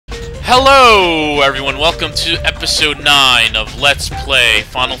Hello everyone, welcome to episode 9 of Let's Play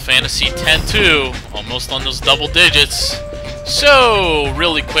Final Fantasy X-2, almost on those double digits. So,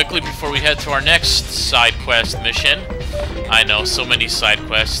 really quickly before we head to our next side quest mission, I know, so many side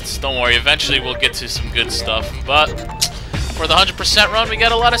quests, don't worry, eventually we'll get to some good stuff, but for the 100% run we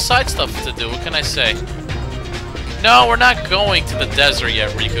got a lot of side stuff to do, what can I say? No, we're not going to the desert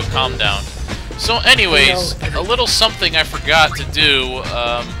yet, Riku, calm down. So anyways, a little something I forgot to do,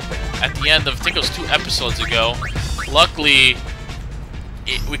 at the end of, I think it was 2 episodes ago. Luckily,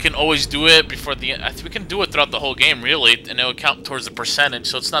 we can always do it before the end. We can do it throughout the whole game, really, and it will count towards the percentage,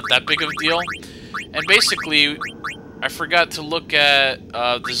 so it's not that big of a deal. And basically, I forgot to look at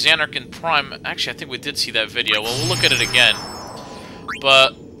the Xanarkin Prime. Actually, I think we did see that video. Well, we'll look at it again.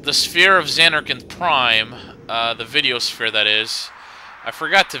 But the Sphere of Xanarkin Prime, the video sphere that is, I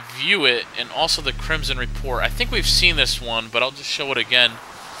forgot to view it, and also the Crimson Report. I think we've seen this one, but I'll just show it again.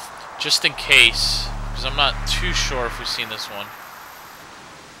 Just in case, because I'm not too sure if we've seen this one.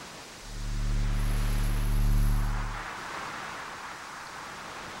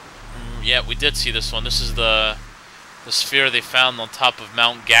 Yeah, we did see this one. This is the sphere they found on top of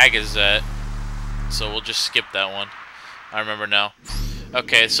Mount Gagazet. So we'll just skip that one. I remember now.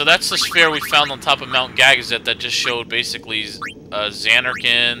 Okay, so that's the sphere we found on top of Mount Gagazet that just showed basically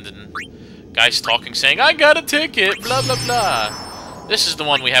Xanarkin and guys talking saying, "I got a ticket, blah blah blah." This is the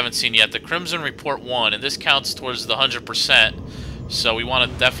one we haven't seen yet, the Crimson Report 1, and this counts towards the 100%, so we want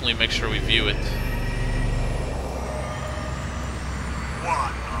to definitely make sure we view it.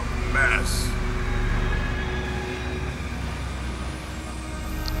 What a mess.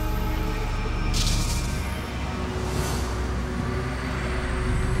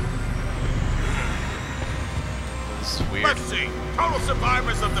 This is weird. Let's see. Total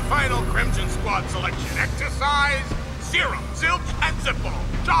survivors of the final Crimson Squad selection exercise: 0, zilch, and zippo.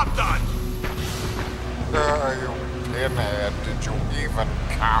 Job done. You pinhead, did you even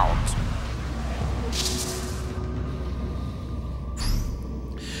count?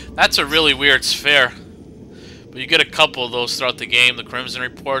 That's a really weird sphere. But you get a couple of those throughout the game. The Crimson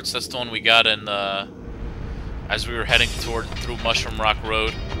Reports, that's the one we got in as we were heading through Mushroom Rock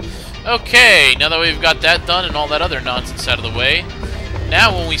Road. Okay, now that we've got that done and all that other nonsense out of the way,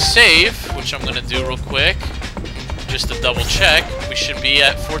 now when we save, which I'm going to do real quick, just to double check, we should be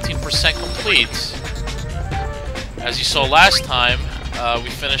at 14% complete. As you saw last time, we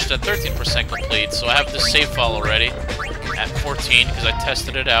finished at 13% complete, so I have this save file already at 14 because I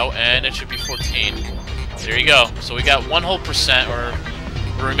tested it out, and it should be 14. There you go. So we got 1 whole percent, or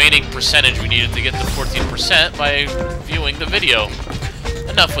the remaining percentage we needed to get to 14% by viewing the video.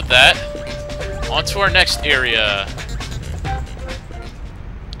 Enough with that. On to our next area.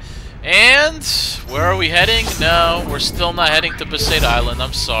 And where are we heading? No, we're still not heading to Besaid Island.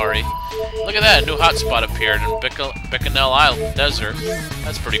 I'm sorry. Look at that, a new hotspot appeared in Bicanel Island Desert.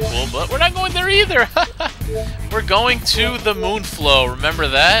 That's pretty cool, but we're not going there either. We're going to the Moonflow. Remember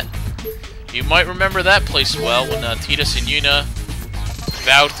that? You might remember that place well when Tidus and Yuna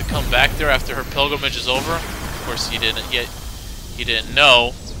vowed to come back there after her pilgrimage is over. Of course, he didn't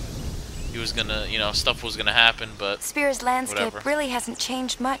know he was gonna, stuff was gonna happen, but Spear's landscape whatever. really hasn't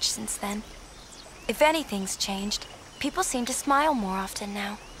changed much since then. If anything's changed, people seem to smile more often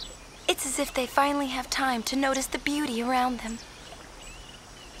now. It's as if they finally have time to notice the beauty around them.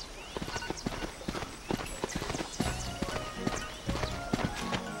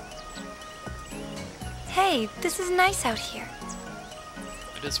 Hey, this is nice out here.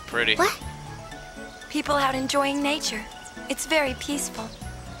 It is pretty. What? People out enjoying nature. It's very peaceful.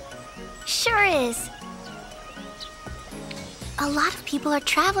 Sure is. A lot of people are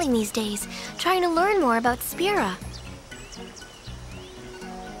traveling these days, trying to learn more about Spira.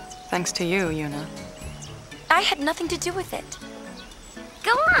 Thanks to you, Yuna. I had nothing to do with it.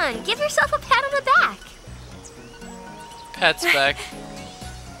 Go on, give yourself a pat on the back. Pat's back.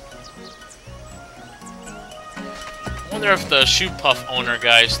 I wonder if the Shoe Puff owner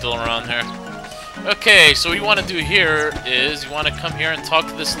guy is still around here. Okay, so what you want to do here is you want to come here and talk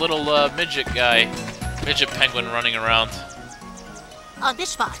to this little midget guy. Midget penguin running around. On this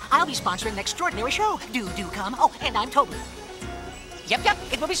spot, I'll be sponsoring an extraordinary show. Do come. Oh, and I'm Tobley. Yep,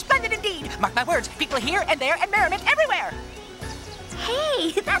 it will be splendid indeed. Mark my words, people here and there and merriment everywhere.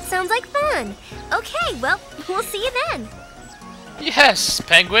 Hey, that sounds like fun. Okay, well, we'll see you then. Yes,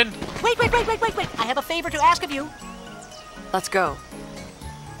 penguin. Wait. I have a favor to ask of you. Let's go.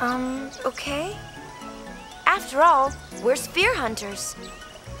 Okay. After all, we're spear hunters.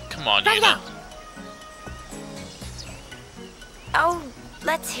 Come on, Right Yuna. now. Oh,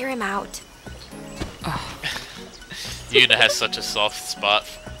 let's hear him out. Yuna has such a soft spot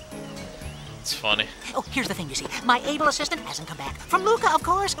It's funny. Oh, here's the thing, you see. My able assistant hasn't come back. From Luca, of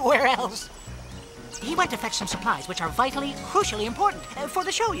course. Where else? He went to fetch some supplies, which are vitally, crucially important for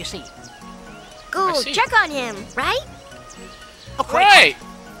the show, you see. Go see. check on him, right? Oh, great. Right!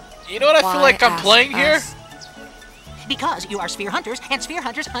 You know what I feel like I'm playing here? Because you are sphere hunters, and sphere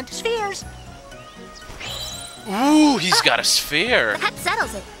hunters hunt spheres. Ooh, he's got a sphere. That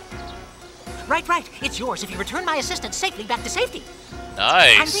settles it. Right. It's yours if you return my assistant safely back to safety.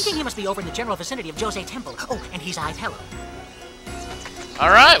 Nice. I'm thinking he must be over in the general vicinity of Jose Temple. Oh, and he's eyed hello.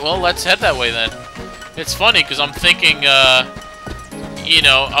 Alright, well, let's head that way then. It's funny, because I'm thinking, you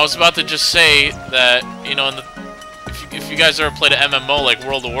know, I was about to just say that, you know, if you guys ever played an MMO like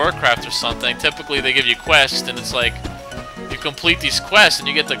World of Warcraft or something, typically they give you quests, and it's like, you complete these quests, and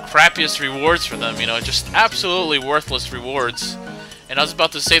you get the crappiest rewards for them, you know, just absolutely worthless rewards. And I was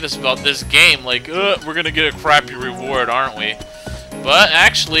about to say this about this game, like, we're gonna get a crappy reward, aren't we? But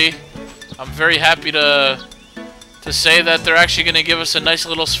actually, I'm very happy to say that they're actually gonna give us a nice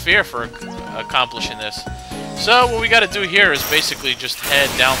little sphere for accomplishing this. So what we gotta do here is basically just head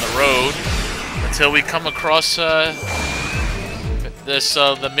down the road until we come across this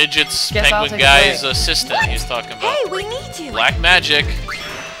the midget's penguin guy's assistant he's talking about. Hey, we need you. Black magic.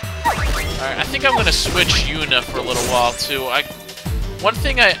 Alright, I think I'm gonna switch Yuna for a little while too. One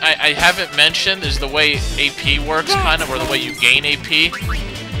thing I haven't mentioned is the way AP works, kind of, or the way you gain AP.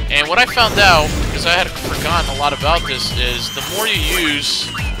 And what I found out, because I had forgotten a lot about this, is the more you use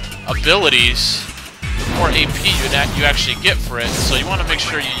abilities, the more AP you actually get for it. So you want to make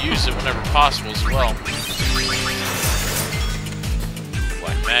sure you use it whenever possible as well.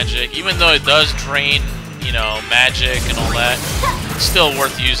 Black magic, even though it does drain, you know, magic and all that, it's still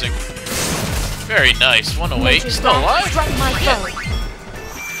worth using. Very nice. 108. He's still alive? Yeah.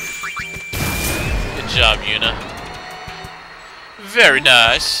 Good job, Yuna. Very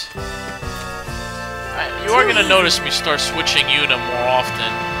nice. You are going to notice me start switching Yuna more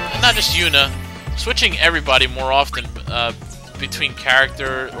often. And not just Yuna, switching everybody more often between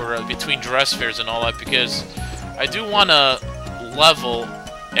character or between dress fairs and all that, because I do want to level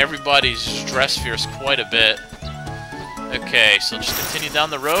everybody's dress fairs quite a bit. Okay, so just continue down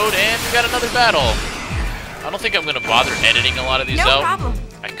the road, and we got another battle. I don't think I'm going to bother editing a lot of these out. No problem.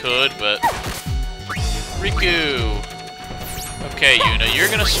 I could, but... Riku! Okay, Yuna, you're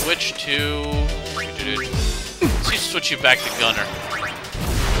going to switch to... Let's switch you back to Gunner.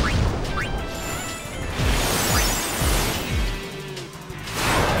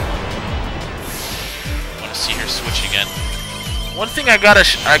 Want to see her switch again. One thing I'm gonna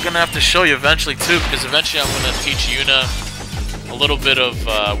have to show you eventually too, because eventually I'm gonna teach Yuna a little bit of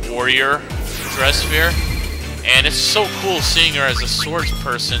warrior dress fear, and it's so cool seeing her as a swords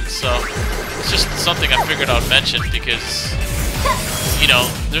person. So it's just something I figured I'd mention, because you know,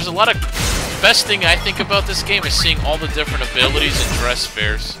 there's a lot of best thing I think about this game is seeing all the different abilities and dress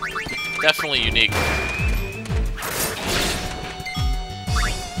fairs. Definitely unique.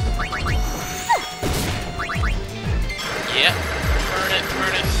 Yeah.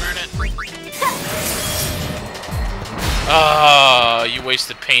 Burn it. Ah, you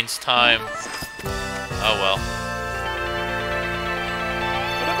wasted Payne's time. Oh well.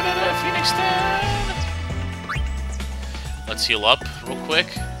 Phoenix time. Let's heal up real quick.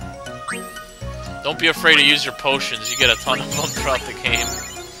 Don't be afraid to use your potions. You get a ton of them throughout the game.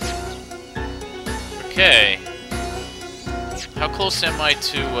 Okay. How close am I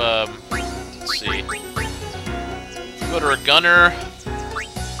to, let's see. Go to her gunner.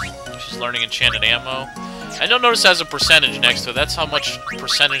 She's learning enchanted ammo. I don't notice it has a percentage next to it. That's how much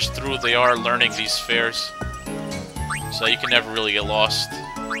percentage through they are learning these fairs. So you can never really get lost.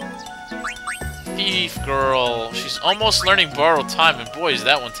 Thief girl. She's almost learning borrowed time, and boy, is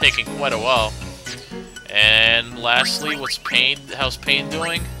that one taking quite a while. And lastly, how's Pain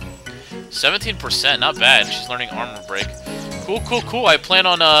doing? 17%, not bad. She's learning armor break. Cool. I plan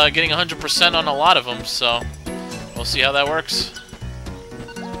on getting 100% on a lot of them, so we'll see how that works.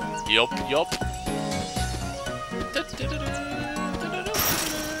 Yup.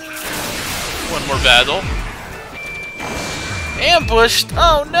 One more battle. Ambushed!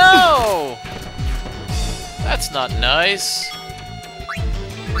 Oh no! That's not nice.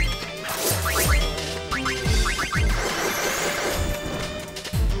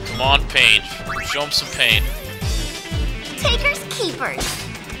 Come on, Pain. Show him some pain. Takers, keepers.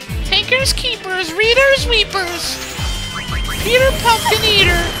 Takers, keepers, readers, weepers. Peter Pumpkin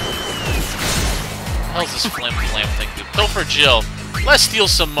Eater. What the hell's this flam thing do? Pilfer Jill. Let's steal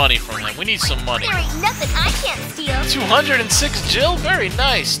some money from him. We need some money. There ain't nothing I can't steal. 206 Jill? Very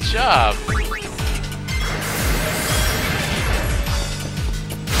nice job.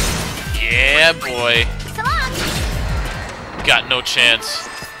 Yeah, boy. So long. Got no chance.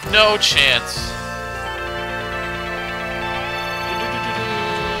 No chance.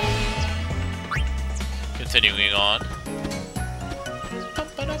 Continuing on.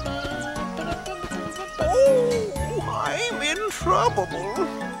 Oh, I'm in trouble.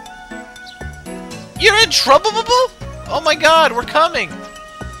 You're in trouble? Oh my god, we're coming.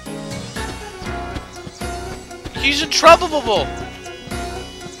 He's in trouble.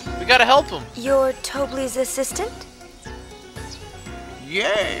 We gotta help him. You're Tobley's assistant?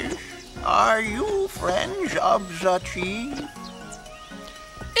 Yes. Are you friends of the chief?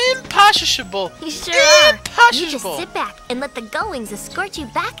 Impossible. You sure are. You just Impossible. sit back and let the goings escort you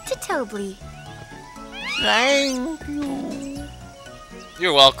back to Tobley. Thank you.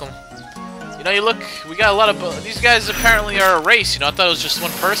 You're welcome. You know, we got a lot of... These guys apparently are a race, you know, I thought it was just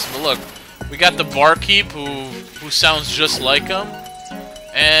one person, but look. We got the barkeep who sounds just like him.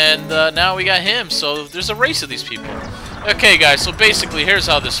 And now we got him, so there's a race of these people. Okay, guys, so basically, here's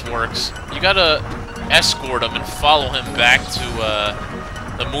how this works. You gotta escort him and follow him back to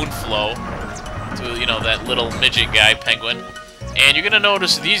the Moonflow. To, you know, that little midget guy, Penguin. And you're gonna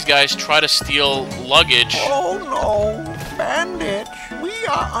notice these guys try to steal luggage. Oh no, bandits. We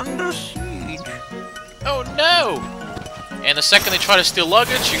are under siege. Oh no! And the second they try to steal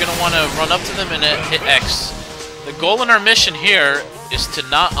luggage, you're going to want to run up to them and hit X. The goal in our mission here is to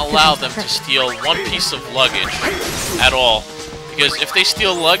not allow them to steal one piece of luggage at all. Because if they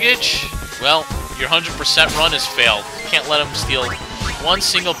steal luggage, well, your 100% run is failed. You can't let them steal one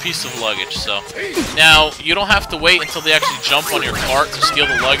single piece of luggage. So now, you don't have to wait until they actually jump on your cart to steal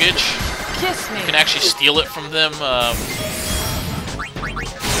the luggage. Kiss me. You can actually steal it from them.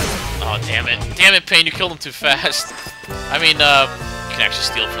 Oh, damn it. Damn it, Payne, you killed them too fast. I mean, you can actually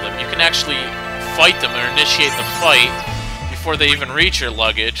steal from them. You can actually fight them or initiate the fight before they even reach your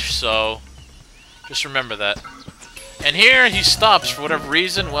luggage, so just remember that. And here, he stops for whatever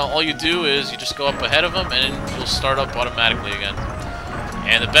reason. Well, all you do is you just go up ahead of him, and you'll start up automatically again.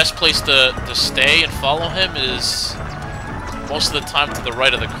 And the best place to stay and follow him is most of the time to the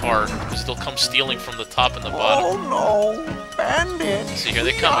right of the cart, because they'll come stealing from the top and the bottom. Oh no, bandits. See, here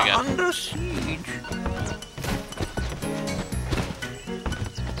they come again. Under siege.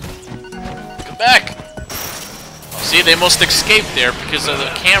 Come back! Oh, see, they must escape there because of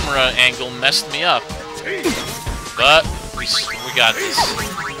the camera angle messed me up. But we got this.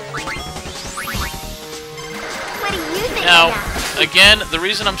 What do you think Now, of that? again, the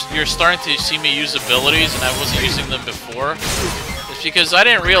reason you're starting to see me use abilities and I wasn't using them before is because I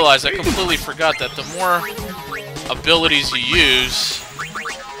didn't realize, I completely forgot that the more abilities you use,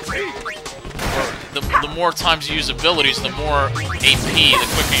 the more times you use abilities, the more AP, the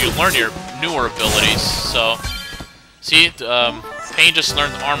quicker you learn your newer abilities. So, see, Payne just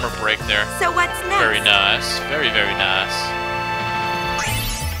learned the armor break there. So what's next? Very nice. Very, very nice.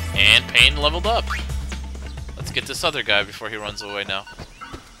 And Payne leveled up. Let's get this other guy before he runs away now.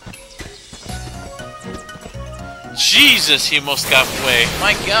 Jesus, he almost got away.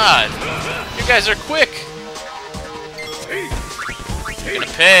 My god. You guys are quick. You're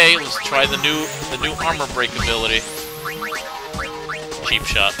gonna pay. Let's try the new armor break ability. Cheap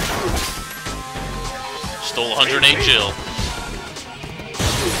shot. Stole 108 Jill.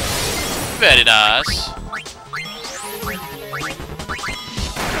 Very nice.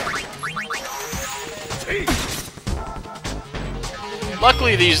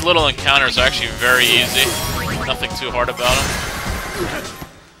 Luckily, these little encounters are actually very easy. Nothing too hard about him.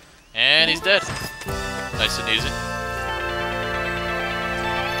 And he's dead. Nice and easy.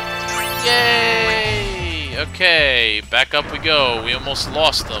 Yay! Okay, back up we go. We almost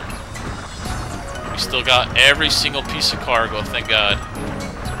lost them. We still got every single piece of cargo, thank God.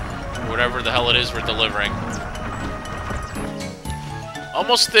 Whatever the hell it is we're delivering.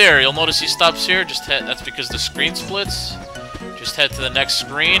 Almost there. You'll notice he stops here. Just head. That's because the screen splits. Just head to the next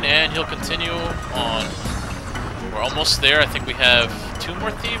screen, and he'll continue on. We're almost there. I think we have 2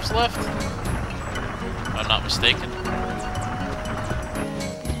 more thieves left, if I'm not mistaken.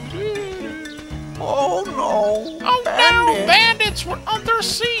 Oh no! Oh bandits. no! Bandits! We're under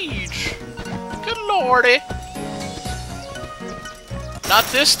siege! Good lordy! Not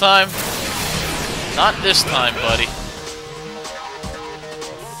this time. Not this time, buddy.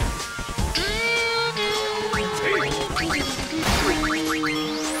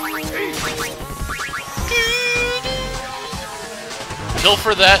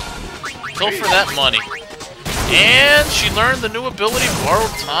 Pilfer that money. And she learned the new ability,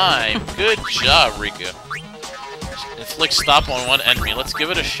 Borrowed Time. Good job, Rika. Inflict stop on one enemy. Let's give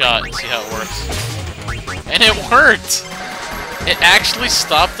it a shot and see how it works. And it worked! It actually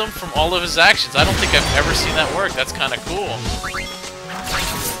stopped him from all of his actions. I don't think I've ever seen that work. That's kind of cool.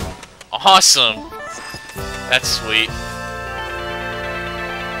 Awesome. That's sweet.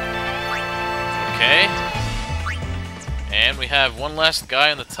 Okay. And we have one last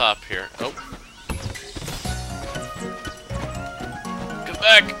guy on the top here. Oh. Come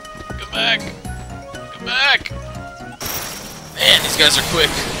back! Come back! Come back! Man, these guys are quick.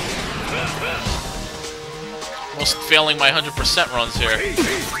 Almost failing my 100% runs here.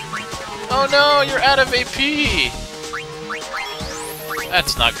 Oh no, you're out of AP!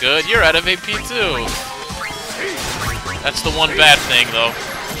 That's not good. You're out of AP too. That's the one bad thing, though,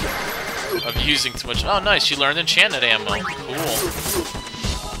 of using too much. Oh, nice. You learned enchanted ammo. Cool.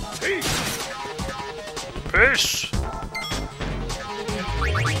 Peace.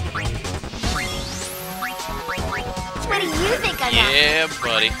 What do you think I got? Yeah,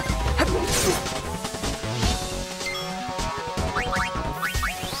 buddy.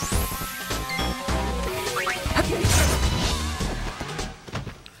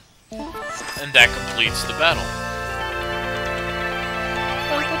 And that completes the battle.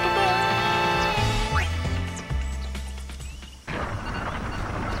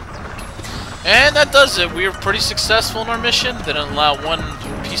 And that does it. We were pretty successful in our mission. Didn't allow one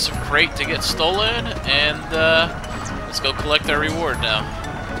piece of crate to get stolen. And let's go collect our reward now.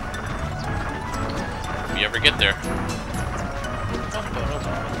 If we ever get there.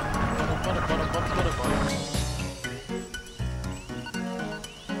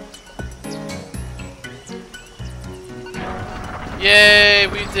 Yay,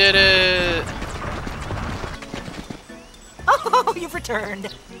 we did it! Oh, you've returned.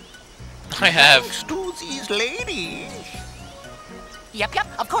 I have. Thanks to these ladies. Yep,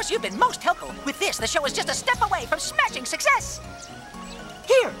 of course you've been most helpful. With this, the show is just a step away from smashing success.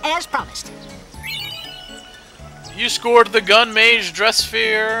 Here, as promised. You scored the gun mage dress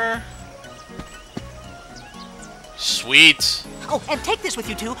sphere. Sweet. Oh, and take this with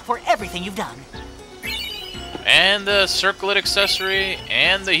you two for everything you've done. And the circlet accessory,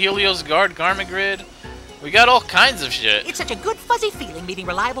 and the Helios Guard garment grid. We got all kinds of shit. It's such a good fuzzy feeling meeting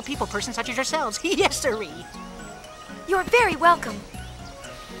reliable people persons such as yourselves. Yes, sirree. You're very welcome.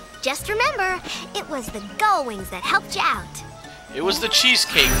 Just remember, it was the gull wings that helped you out. It was the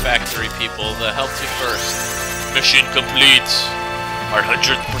Cheesecake Factory people that helped you first. Mission complete. Our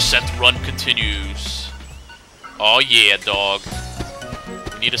 100% run continues. Oh yeah, dog.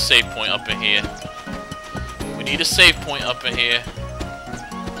 We need a save point up in here. We need a save point up in here.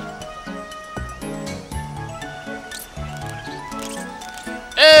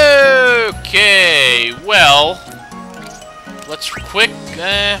 Okay, well, let's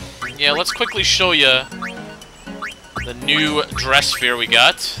let's quickly show you the new dress sphere we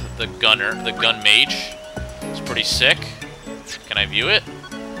got. The gun mage. It's pretty sick. Can I view it?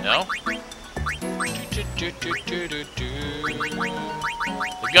 No.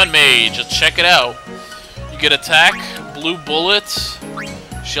 The gun mage. Let's check it out. You get attack, blue bullet,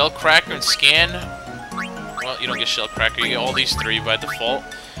 shell cracker, and scan. Well, you don't get shell cracker. You get all these three by default.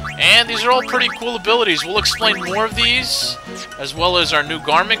 And these are all pretty cool abilities. We'll explain more of these, as well as our new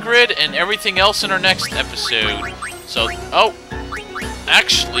garment grid and everything else in our next episode. So, oh,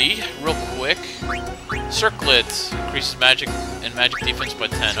 actually, real quick, circlet increases magic and magic defense by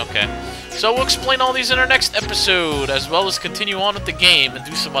 10. Okay, so we'll explain all these in our next episode, as well as continue on with the game and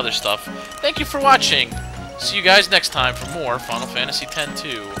do some other stuff. Thank you for watching. See you guys next time for more Final Fantasy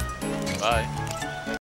X-2. Bye.